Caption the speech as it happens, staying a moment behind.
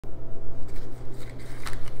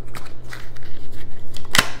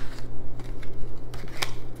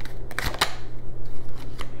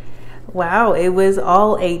Wow, it was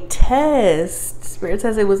all a test. Spirit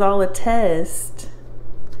says it was all a test.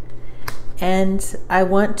 And I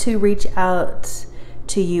want to reach out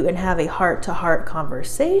to you and have a heart-to-heart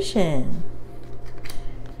conversation.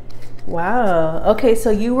 Wow. Okay, so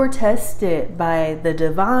you were tested by the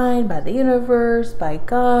divine, by the universe, by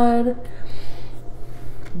God.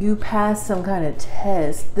 You passed some kind of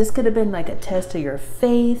test. This could have been like a test of your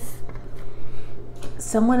faith.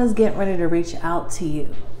 Someone is getting ready to reach out to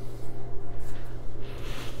you.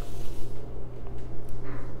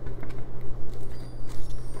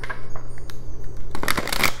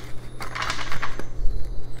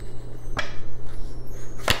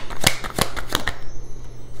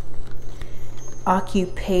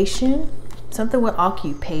 Occupation, something with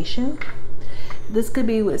occupation. This could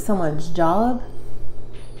be with someone's job.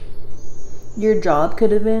 Your job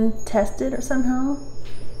could have been tested or somehow.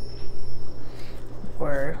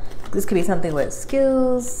 Or this could be something with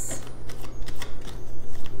skills.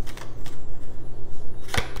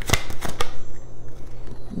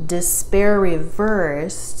 Despair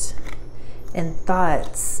reversed and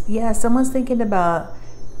thoughts. Yeah, someone's thinking about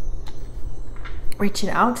reaching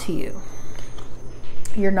out to you.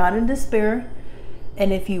 You're not in despair.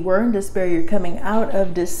 And if you were in despair, you're coming out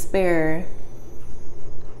of despair.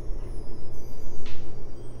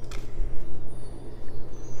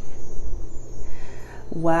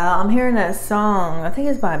 Wow, I'm hearing that song. I think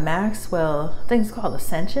it's by Maxwell. I think it's called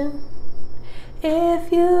Ascension.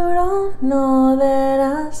 If you don't know that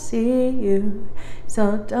I see you,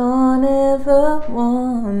 so don't ever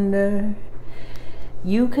wonder.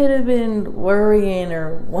 You could have been worrying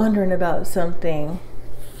or wondering about something.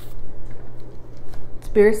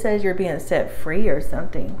 Spirit says you're being set free or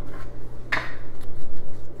something.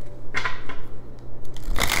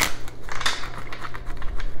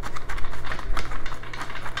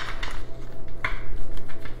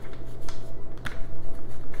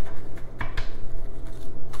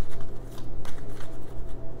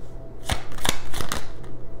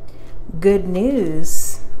 Good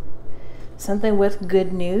news. Something with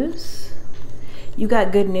good news. You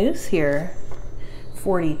got good news here.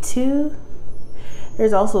 42.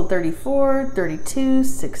 There's also 34, 32,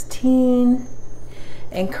 16.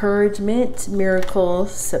 Encouragement, miracle,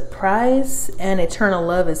 surprise, and eternal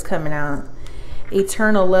love is coming out.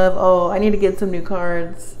 Eternal love. Oh, I need to get some new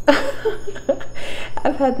cards.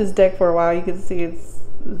 I've had this deck for a while. You can see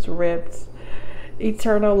it's ripped.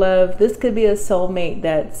 Eternal love. This could be a soulmate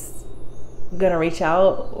that's gonna reach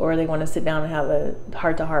out, or they want to sit down and have a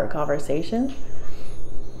heart-to-heart conversation.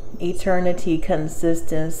 Eternity,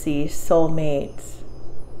 consistency, soulmate.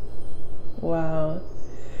 Wow.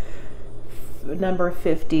 Number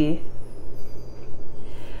 50.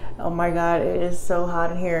 Oh my God, it is so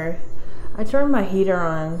hot in here. I turned my heater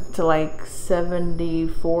on to like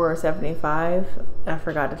 74 or 75. I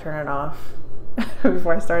forgot to turn it off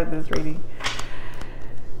before I started this reading.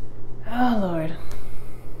 Oh Lord.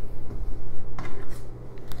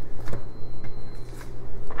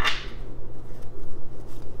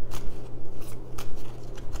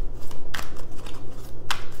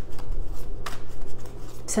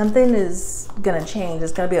 Something is gonna change.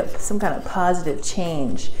 It's gonna be some kind of positive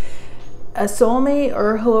change. A soulmate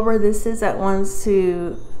or whoever this is that wants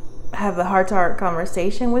to have a heart-to-heart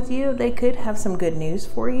conversation with you, they could have some good news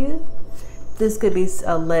for you. This could be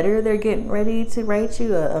a letter they're getting ready to write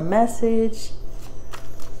you, a message.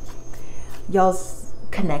 Y'all's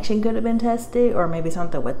connection could have been tested, or maybe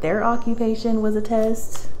something with their occupation was a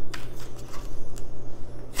test.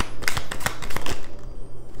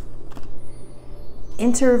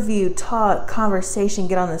 Interview, talk, conversation,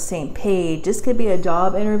 get on the same page. This could be a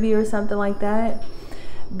job interview or something like that.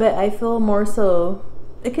 But I feel more so,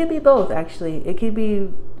 it could be both actually. It could be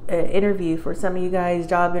an interview for some of you guys,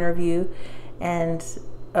 job interview, and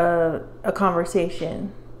a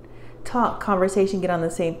conversation. Talk, conversation, get on the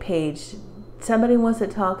same page. Somebody wants to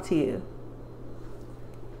talk to you.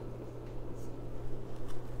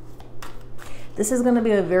 This is going to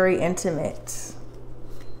be a very intimate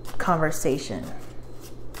conversation.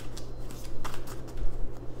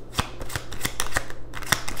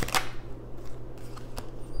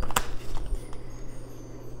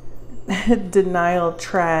 Denial,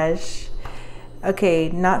 trash. Okay,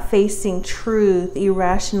 not facing truth,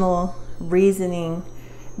 irrational reasoning.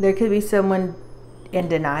 There could be someone in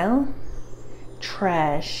denial,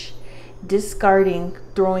 trash, discarding,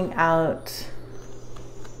 throwing out.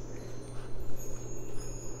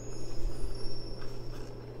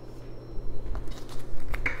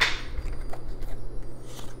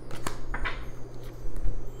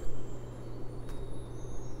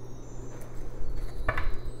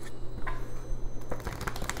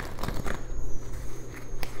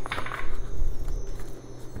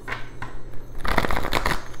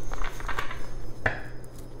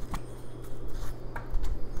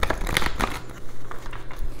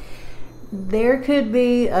 There could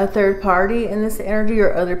be a third party in this energy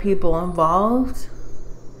or other people involved.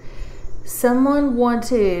 Someone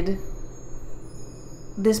wanted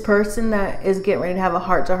this person that is getting ready to have a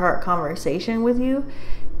heart-to-heart conversation with you.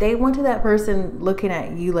 They wanted that person looking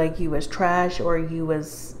at you like you was trash or you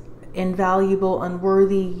was invaluable,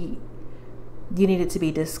 unworthy. You needed to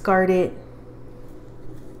be discarded.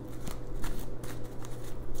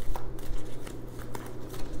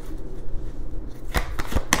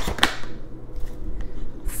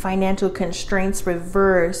 Financial constraints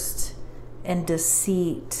reversed and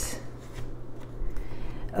deceit.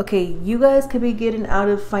 Okay, you guys could be getting out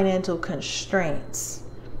of financial constraints.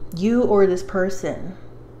 You or this person.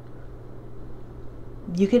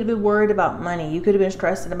 You could have been worried about money. You could have been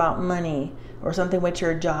stressing about money or something with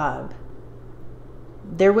your job.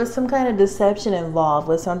 There was some kind of deception involved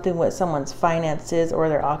with something with someone's finances or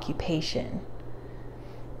their occupation.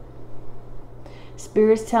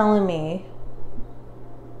 Spirit's telling me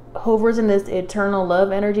hovers in this eternal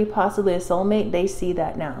love energy, possibly a soulmate. They see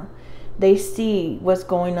that now. They see what's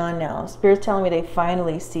going on now. Spirit's telling me they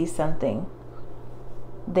finally see something.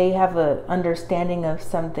 They have an understanding of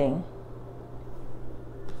something.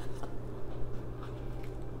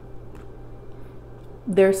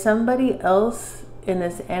 There's somebody else in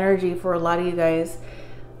this energy for a lot of you guys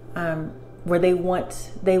where they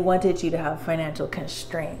wanted you to have financial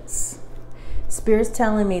constraints. Spirit's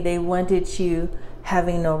telling me they wanted you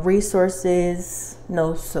having no resources,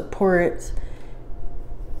 no support.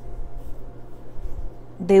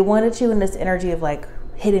 They wanted you in this energy of like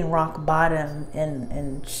hitting rock bottom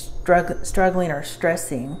and struggling or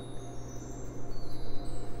stressing.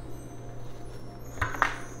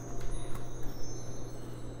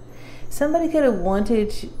 Somebody could have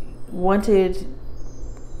wanted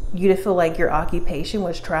you to feel like your occupation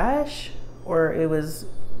was trash or it was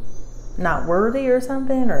not worthy or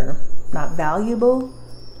something or not valuable.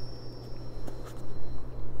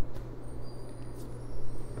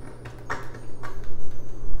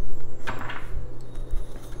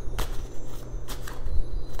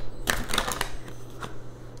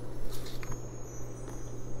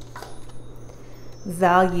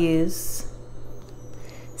 Values.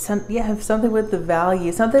 Have something with the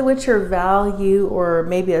value, something with your value, or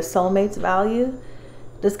maybe a soulmate's value.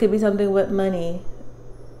 This could be something with money.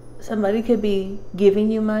 Somebody could be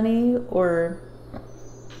giving you money or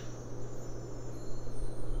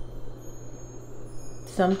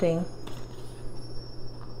something.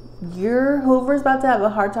 Whoever's about to have a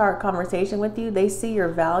heart-to-heart conversation with you, they see your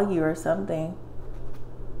value or something.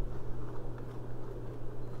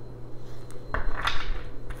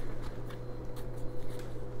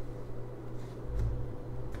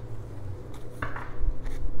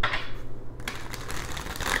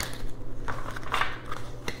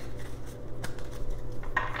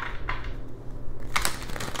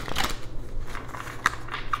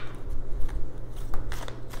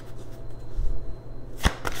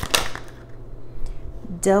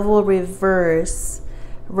 Devil reverse,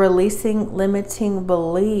 releasing limiting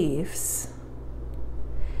beliefs,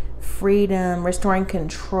 freedom, restoring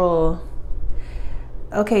control.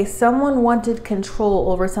 Okay, someone wanted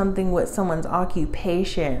control over something with someone's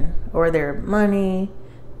occupation or their money.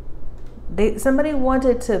 Somebody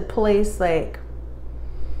wanted to place they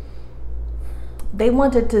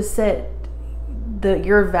wanted to set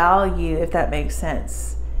your value, if that makes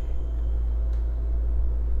sense.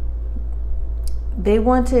 They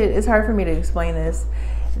wanted, it's hard for me to explain this.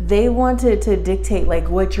 They wanted to dictate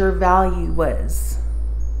what your value was.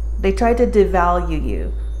 They tried to devalue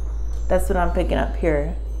you. That's what I'm picking up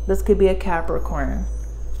here. This could be a Capricorn.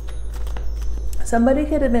 Somebody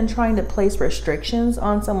could have been trying to place restrictions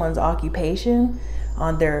on someone's occupation,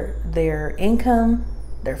 on their income,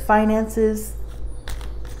 their finances.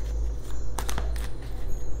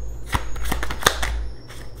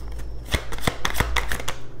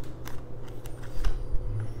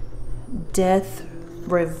 Death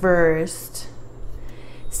reversed.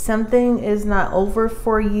 Something is not over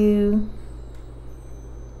for you.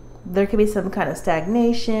 There could be some kind of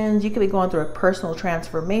stagnation. You could be going through a personal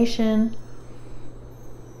transformation.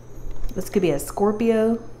 This could be a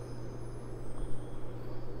Scorpio.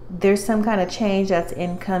 There's some kind of change that's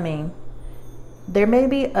incoming. There may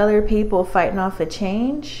be other people fighting off a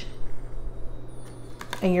change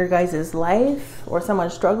in your guys' life, or someone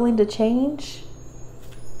struggling to change.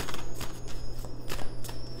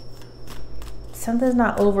 Something's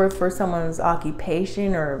not over for someone's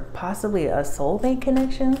occupation or possibly a soulmate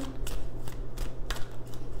connection.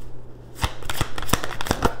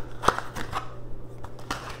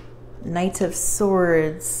 Knight of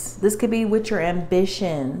Swords. This could be with your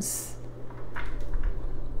ambitions.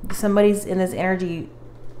 Somebody's in this energy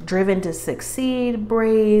driven to succeed,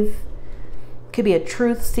 brave. Could be a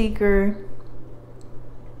truth seeker.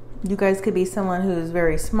 You guys could be someone who's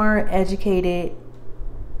very smart, educated.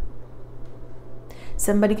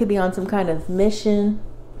 Somebody could be on some kind of mission.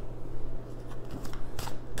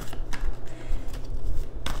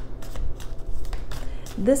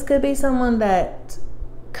 This could be someone that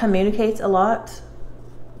communicates a lot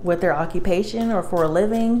with their occupation or for a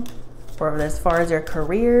living, or as far as their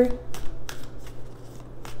career.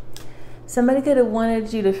 Somebody could have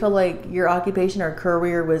wanted you to feel like your occupation or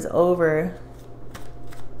career was over.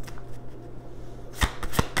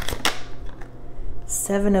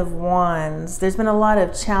 7 of Wands. There's been a lot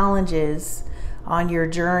of challenges on your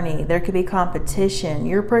journey. There could be competition.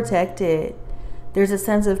 You're protected. There's a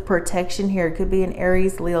sense of protection here. It could be an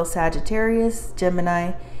Aries, Leo, Sagittarius,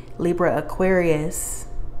 Gemini, Libra, Aquarius.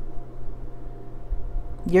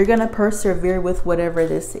 You're going to persevere with whatever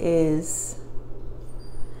this is.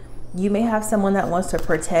 You may have someone that wants to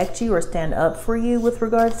protect you or stand up for you with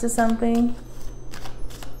regards to something.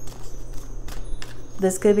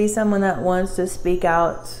 This could be someone that wants to speak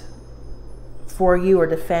out for you or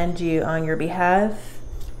defend you on your behalf.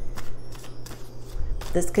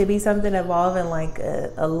 This could be something involving like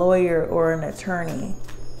a lawyer or an attorney.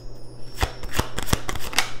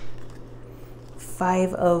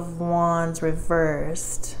 5 of Wands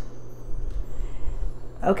reversed.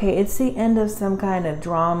 Okay, it's the end of some kind of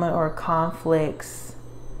drama or conflicts.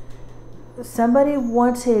 Somebody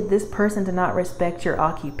wanted this person to not respect your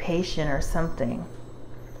occupation or something.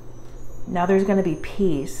 Now there's going to be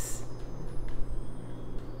peace.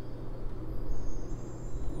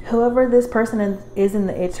 Whoever this person is in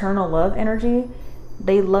the eternal love energy,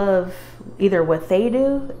 they love either what they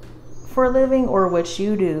do for a living or what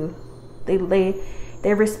you do.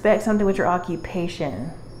 They respect something with your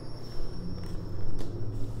occupation.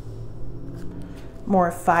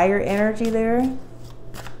 More fire energy there.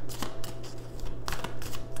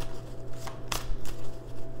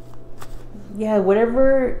 Yeah,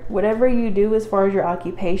 whatever you do as far as your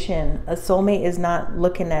occupation, a soulmate is not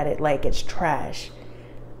looking at it like it's trash.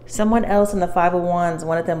 Someone else in the 5 of Wands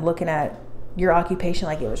wanted them looking at your occupation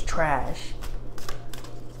like it was trash.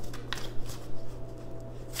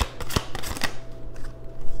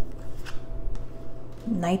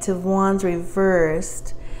 Knight of Wands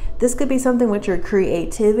reversed. This could be something with your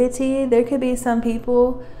creativity. There could be some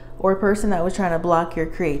people or a person that was trying to block your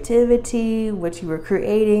creativity, what you were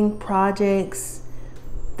creating, projects.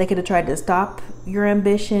 They could have tried to stop your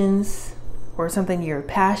ambitions or something you're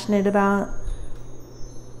passionate about.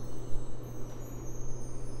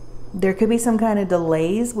 There could be some kind of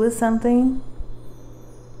delays with something.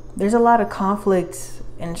 There's a lot of conflict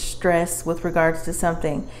and stress with regards to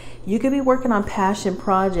something. You could be working on passion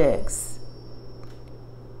projects.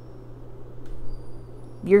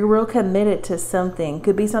 You're real committed to something.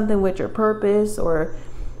 Could be something with your purpose or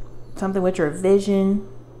something with your vision.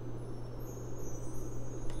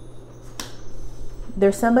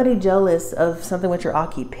 There's somebody jealous of something with your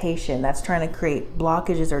occupation that's trying to create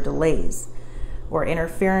blockages or delays or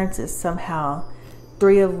interferences somehow.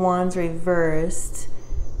 3 of Wands reversed.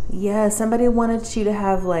 Yeah, somebody wanted you to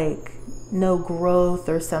have like no growth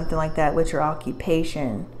or something like that with your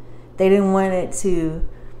occupation. They didn't want you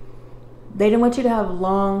to have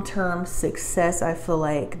long-term success. I feel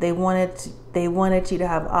like they wanted you to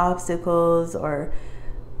have obstacles or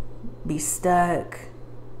be stuck.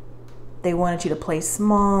 They wanted you to play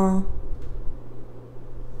small.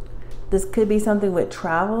 This could be something with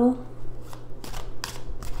travel.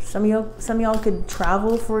 Some of y'all could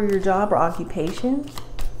travel for your job or occupation.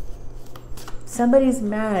 Somebody's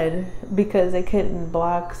mad because they couldn't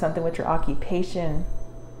block something with your occupation.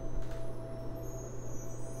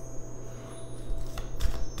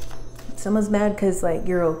 Someone's mad because like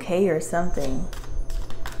you're okay or something.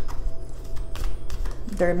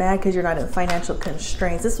 They're mad because you're not in financial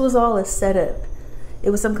constraints. This was all a setup. It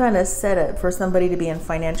was some kind of setup for somebody to be in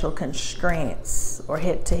financial constraints or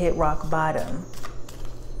hit rock bottom.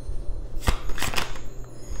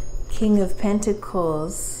 King of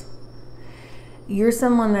Pentacles. You're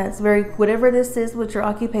someone that's very, whatever this is with your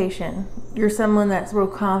occupation, you're someone that's real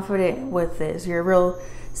confident with this. You're real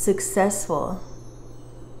successful.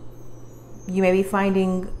 You may be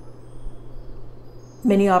finding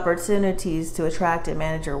many opportunities to attract and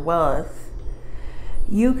manage your wealth.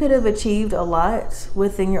 You could have achieved a lot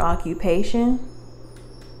within your occupation.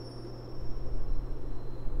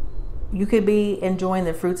 You could be enjoying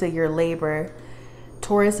the fruits of your labor.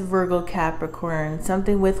 Taurus, Virgo, Capricorn,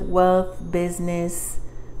 something with wealth, business,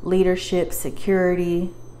 leadership, security.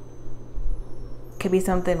 Could be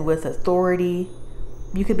something with authority.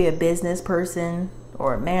 You could be a business person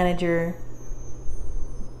or a manager.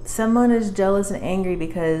 Someone is jealous and angry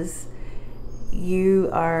because you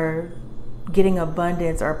are getting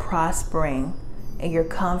abundance or prospering and you're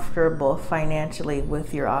comfortable financially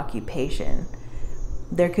with your occupation.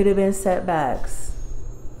 There could have been setbacks.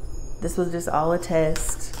 This was just all a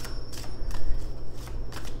test.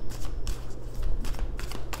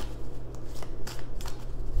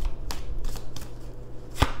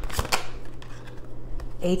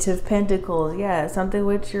 Eight of Pentacles, yeah, something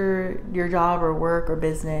with your job or work or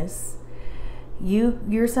business.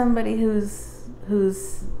 You're somebody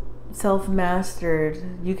who's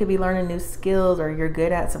self-mastered. You could be learning new skills, or you're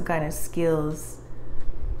good at some kind of skills.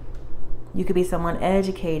 You could be someone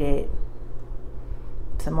educated,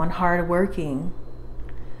 someone hardworking.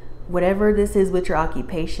 Whatever this is with your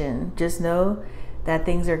occupation, just know that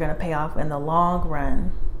things are going to pay off in the long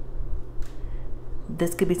run.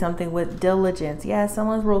 This could be something with diligence. Yeah,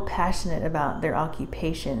 someone's real passionate about their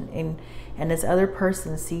occupation, and this other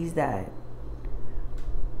person sees that.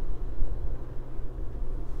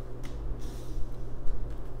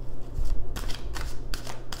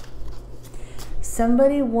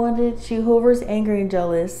 Somebody wanted you, whoever's angry and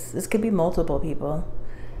jealous, this could be multiple people.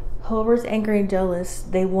 Whoever's angry and jealous,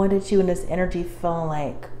 they wanted you in this energy feeling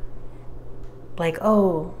like,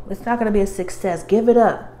 oh, it's not going to be a success. Give it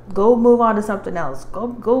up. Go move on to something else.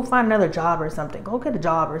 Go find another job or something. Go get a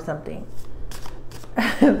job or something.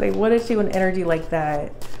 They wanted you in energy like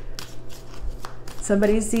that.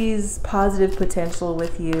 Somebody sees positive potential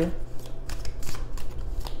with you.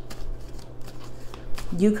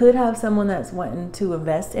 You could have someone that's wanting to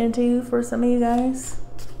invest into you for some of you guys.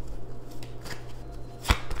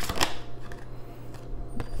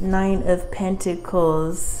 Nine of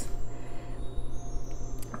Pentacles.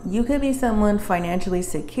 You could be someone financially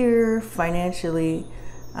secure, financially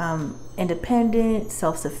independent,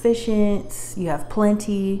 self-sufficient. You have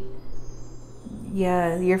plenty.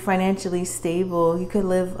 Yeah, you're financially stable. You could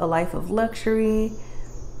live a life of luxury,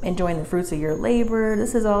 enjoying the fruits of your labor.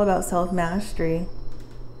 This is all about self-mastery.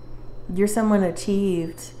 You're someone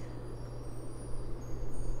achieved.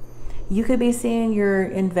 You could be seeing your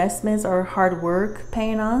investments or hard work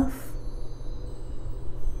paying off.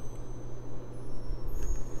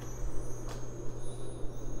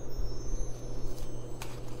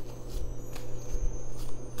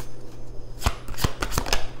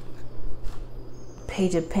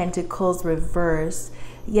 Page of Pentacles reverse.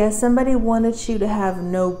 Yes, somebody wanted you to have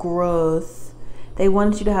no growth. They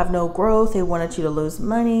wanted you to have no growth. They wanted you to lose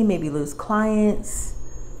money, maybe lose clients.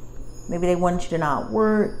 Maybe they wanted you to not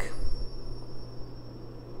work.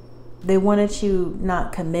 They wanted you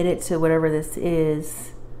not committed to whatever this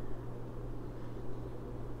is.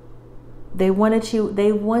 They wanted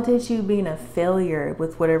you being a failure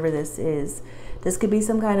with whatever this is. This could be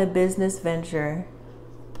some kind of business venture.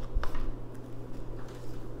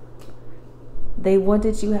 They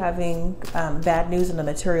wanted you having bad news in the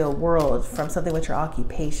material world from something with your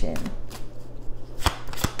occupation.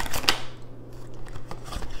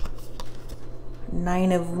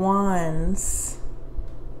 Nine of Wands.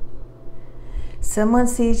 Someone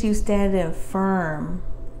sees you standing firm,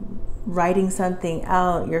 writing something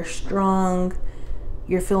out. You're strong.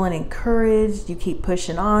 You're feeling encouraged. You keep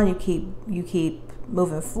pushing on. You keep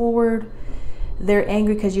moving forward. They're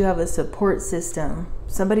angry because you have a support system.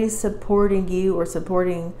 Somebody's supporting you or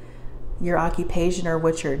supporting your occupation or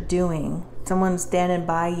what you're doing. Someone's standing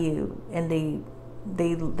by you and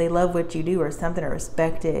they love what you do or something, or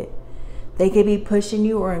respect it. They could be pushing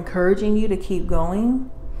you or encouraging you to keep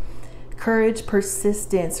going. Courage,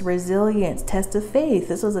 persistence, resilience, test of faith.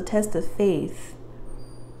 This was a test of faith.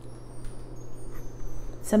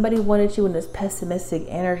 Somebody wanted you in this pessimistic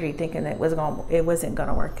energy, thinking that it wasn't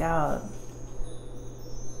gonna work out.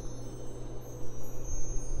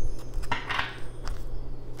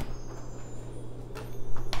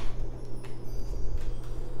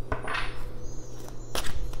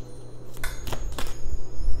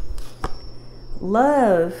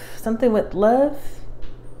 Love, something with love.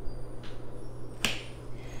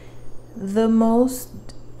 The most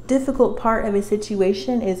difficult part of a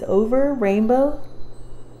situation is over, rainbow.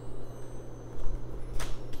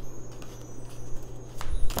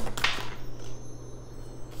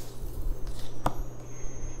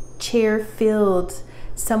 Chair filled,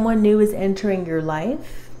 someone new is entering your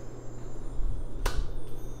life.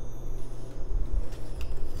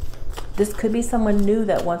 This could be someone new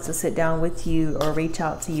that wants to sit down with you or reach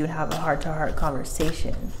out to you and have a heart-to-heart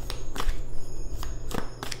conversation.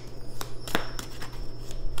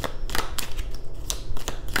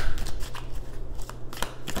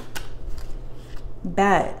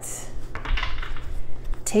 Bat.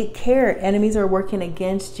 Take care. Enemies are working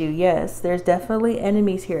against you. Yes, there's definitely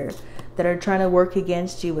enemies here that are trying to work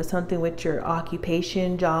against you with something with your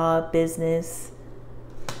occupation, job, business.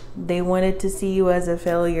 They wanted to see you as a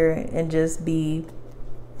failure and just be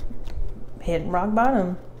hitting rock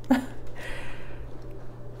bottom.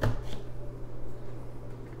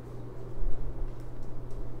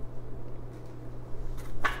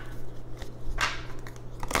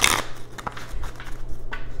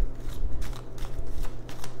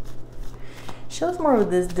 Shows more of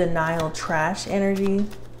this denial, trash energy.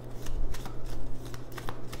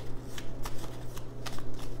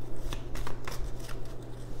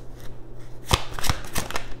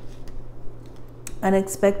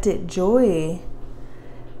 Unexpected joy.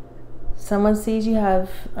 Someone sees you have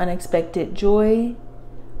unexpected joy.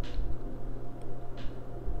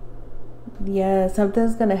 Yeah,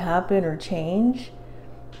 something's gonna happen or change.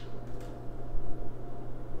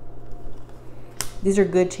 These are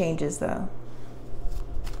good changes though.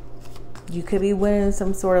 You could be winning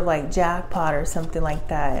some sort of like jackpot or something like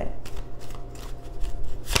that.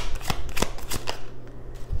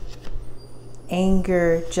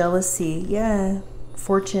 Anger, jealousy, yeah,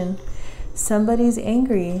 fortune. Somebody's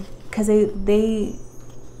angry because they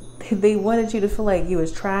wanted you to feel like you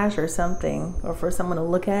was trash or something, or for someone to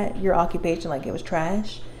look at your occupation like it was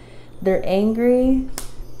trash. They're angry,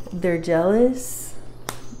 they're jealous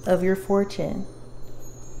of your fortune.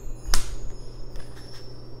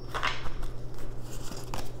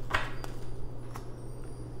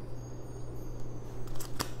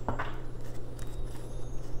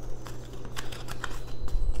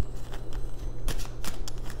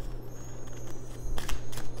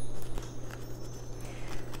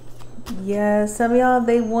 Yeah, some of y'all,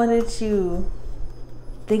 they wanted you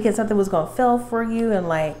thinking something was gonna fail for you and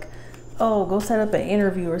like, oh, go set up an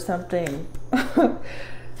interview or something.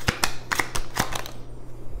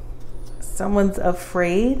 Someone's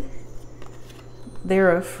afraid.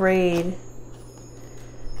 They're afraid.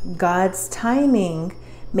 God's timing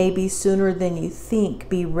may be sooner than you think.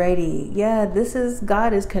 Be ready. Yeah,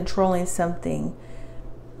 God is controlling something.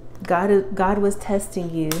 God was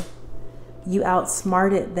testing you. You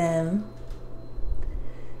outsmarted them.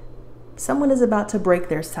 Someone is about to break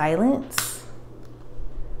their silence.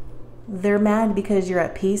 They're mad because you're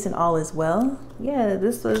at peace and all is well. Yeah,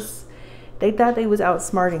 they thought they was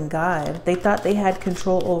outsmarting God. They thought they had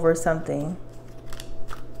control over something.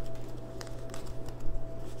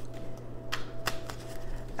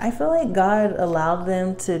 I feel like God allowed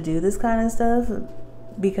them to do this kind of stuff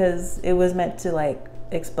because it was meant to like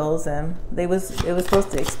expose them. It was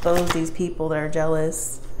supposed to expose these people that are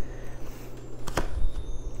jealous.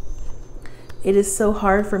 It is so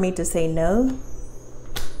hard for me to say no.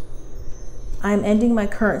 I'm ending my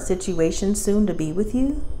current situation soon to be with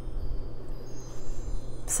you.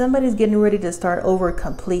 Somebody's getting ready to start over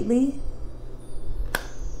completely.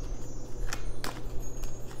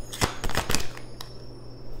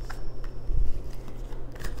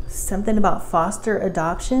 Something about foster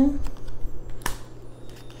adoption.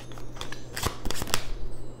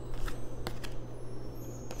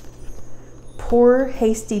 Poor,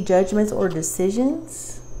 hasty judgments or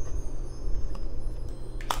decisions.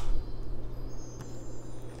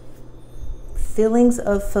 Feelings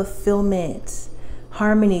of fulfillment,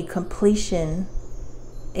 harmony, completion,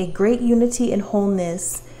 a great unity and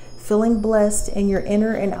wholeness, feeling blessed in your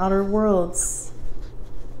inner and outer worlds.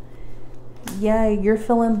 Yeah, you're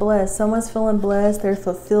feeling blessed. Someone's feeling blessed. They're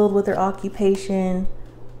fulfilled with their occupation.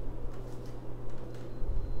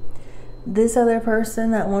 This other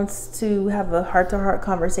person that wants to have a heart-to-heart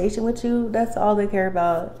conversation with you, that's all they care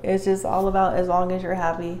about. It's just all about as long as you're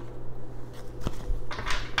happy.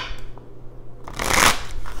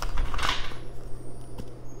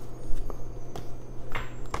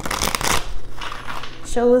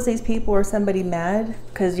 Shows these people or somebody mad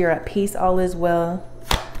because you're at peace, all is well.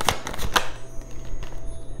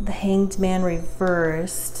 The Hanged Man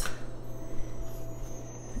reversed.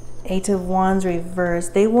 Eight of Wands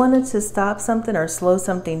reversed. They wanted to stop something or slow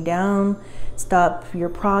something down, stop your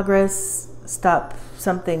progress, stop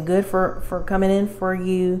something good for coming in for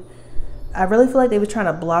you. I really feel like they were trying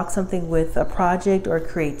to block something with a project or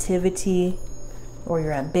creativity or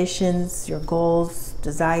your ambitions, your goals,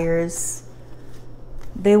 desires.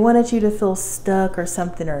 They wanted you to feel stuck or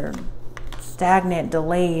something, or stagnant,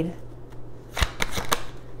 delayed.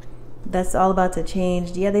 That's all about to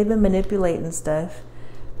change. Yeah, they've been manipulating stuff.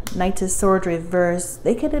 Knight of Swords reversed.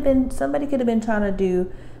 Somebody could have been trying to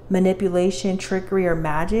do manipulation, trickery, or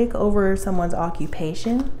magic over someone's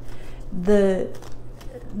occupation. The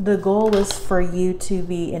goal was for you to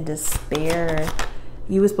be in despair.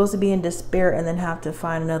 You were supposed to be in despair and then have to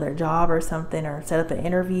find another job or something, or set up an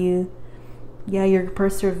interview. Yeah, you're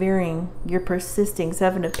persevering. You're persisting.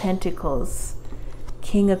 7 of Pentacles.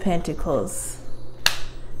 King of Pentacles.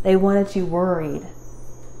 They wanted you worried.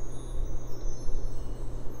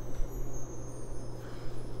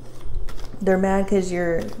 They're mad because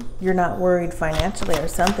you're not worried financially or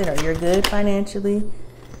something, or you're good financially.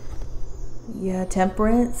 Yeah,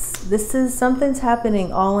 Temperance. This is, something's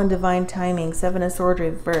happening all in divine timing. 7 of Swords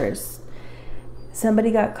reversed.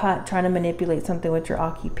 Somebody got caught trying to manipulate something with your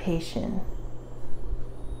occupation.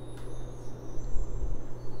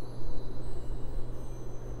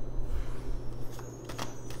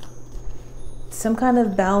 Some kind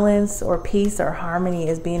of balance or peace or harmony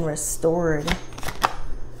is being restored.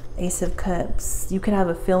 Ace of Cups. You could have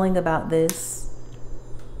a feeling about this.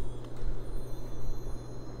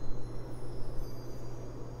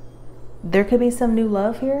 There could be some new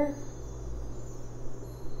love here.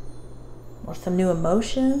 Or some new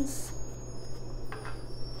emotions.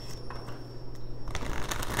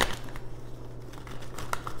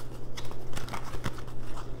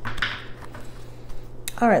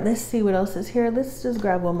 All right, let's see what else is here. Let's just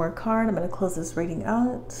grab one more card. I'm going to close this reading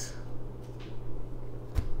out.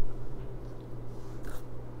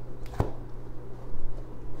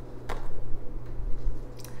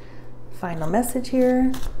 Final message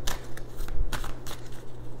here.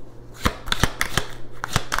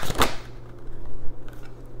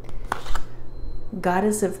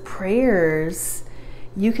 Goddess of Prayers.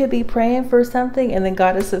 You could be praying for something and then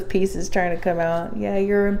Goddess of Peace is trying to come out. Yeah,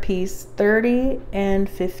 you're in peace. 30 and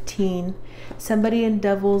 15. Somebody in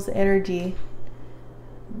Devil's energy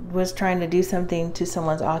was trying to do something to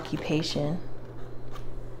someone's occupation.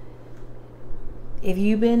 If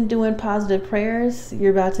you've been doing positive prayers,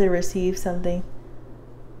 you're about to receive something.